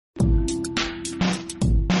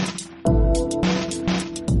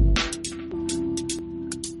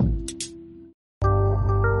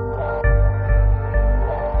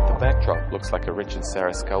looks like a Richard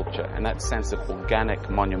Serra sculpture, and that sense of organic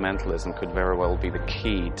monumentalism could very well be the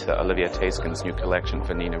key to Olivier Tayskin's new collection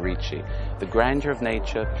for Nina Ricci. The grandeur of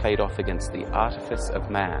nature played off against the artifice of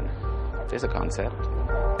man. There's a concept.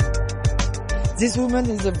 This woman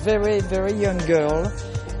is a very, very young girl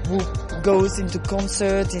who goes into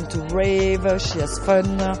concert, into rave, she has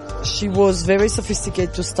fun. She was very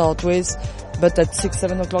sophisticated to start with, but at 6,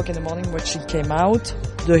 7 o'clock in the morning when she came out,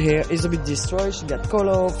 the hair is a bit destroyed. She got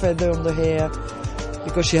color, feather on the hair,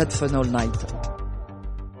 because she had fun all night.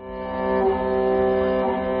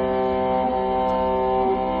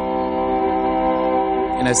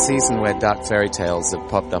 In a season where dark fairy tales have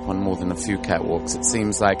popped up on more than a few catwalks, it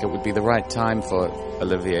seems like it would be the right time for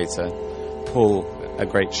Olivier to pull a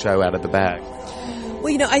great show out of the bag. Well,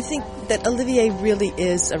 you know, I think that Olivier really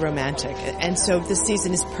is a romantic, and so this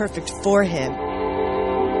season is perfect for him.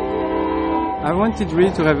 I wanted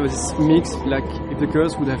really to have this mix, like if the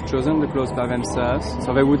girls would have chosen the clothes by themselves,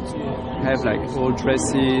 so they would have like old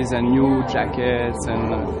dresses and new jackets,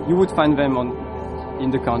 and you would find them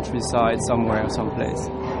in the countryside somewhere, someplace,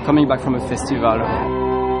 coming back from a festival.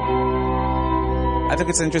 I think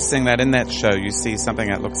it's interesting that in that show you see something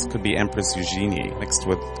that could be Empress Eugenie mixed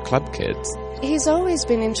with club kids. He's always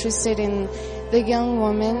been interested in the young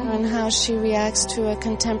woman and how she reacts to a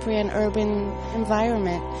contemporary and urban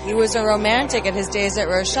environment. He was a romantic at his days at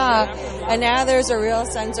Rochat, and now there's a real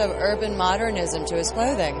sense of urban modernism to his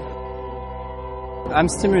clothing. I'm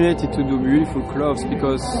stimulated to do beautiful clothes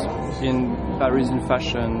because in Parisian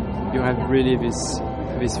fashion you have really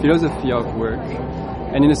this philosophy of work.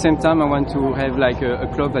 And in the same time, I want to have like a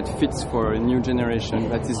cloth that fits for a new generation,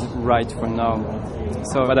 that is right for now.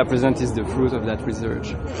 So what I present is the fruit of that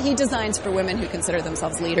research. He designs for women who consider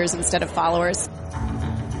themselves leaders instead of followers.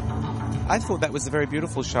 I thought that was a very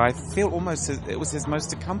beautiful show. I feel almost it was his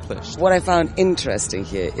most accomplished. What I found interesting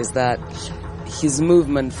here is that his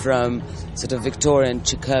movement from sort of Victorian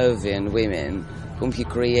Chekhovian women, whom he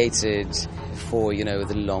created for, you know,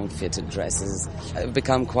 the long fitted dresses, have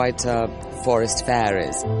become quite forest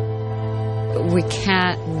fairies. We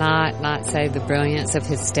can't not say the brilliance of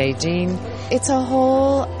his staging. It's a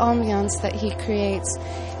whole ambiance that he creates.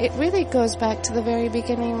 It really goes back to the very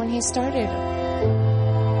beginning when he started.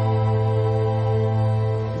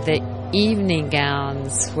 The evening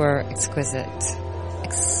gowns were exquisite.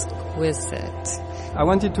 I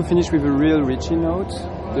wanted to finish with a real Ricci note,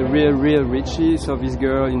 the real Ricci, so this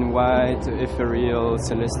girl in white, ethereal,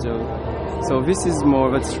 celestial. So this is more,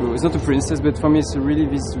 that's true. It's not a princess, but for me it's really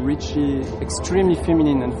this Ricci, extremely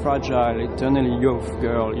feminine and fragile, eternally youth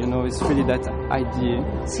girl, you know, it's really that idea.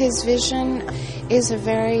 His vision is a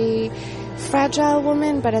very fragile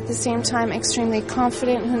woman, but at the same time extremely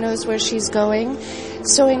confident, who knows where she's going.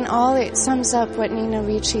 So in all, it sums up what Nina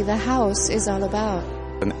Ricci, the house, is all about.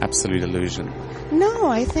 An absolute illusion. No,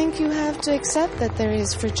 I think you have to accept that there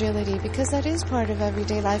is fragility, because that is part of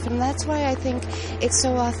everyday life, and that's why I think it's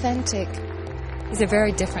so authentic. He's a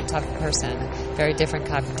very different type of person, very different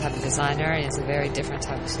type of designer, and he's a very different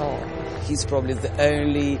type of soul. He's probably the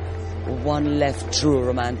only one left true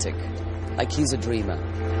romantic. Like, he's a dreamer.